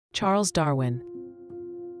Charles Darwin.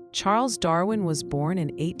 Charles Darwin was born in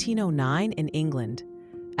 1809 in England.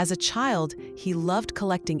 As a child, he loved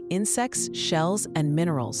collecting insects, shells, and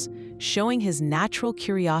minerals, showing his natural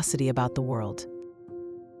curiosity about the world.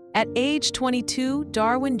 At age 22,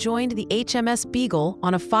 Darwin joined the HMS Beagle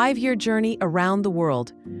on a 5-year journey around the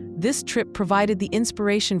world. This trip provided the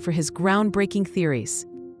inspiration for his groundbreaking theories.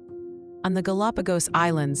 On the Galapagos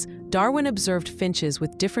Islands, Darwin observed finches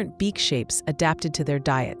with different beak shapes adapted to their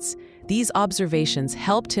diets. These observations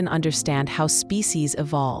helped him understand how species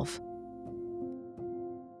evolve.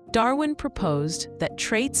 Darwin proposed that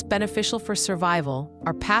traits beneficial for survival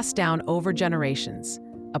are passed down over generations,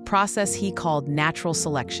 a process he called natural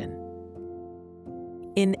selection.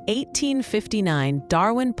 In 1859,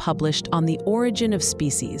 Darwin published On the Origin of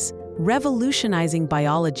Species, revolutionizing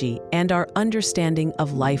biology and our understanding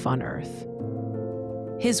of life on Earth.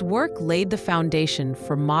 His work laid the foundation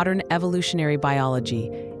for modern evolutionary biology,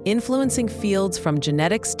 influencing fields from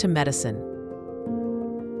genetics to medicine.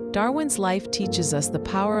 Darwin's life teaches us the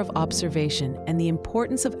power of observation and the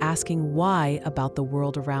importance of asking why about the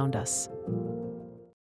world around us.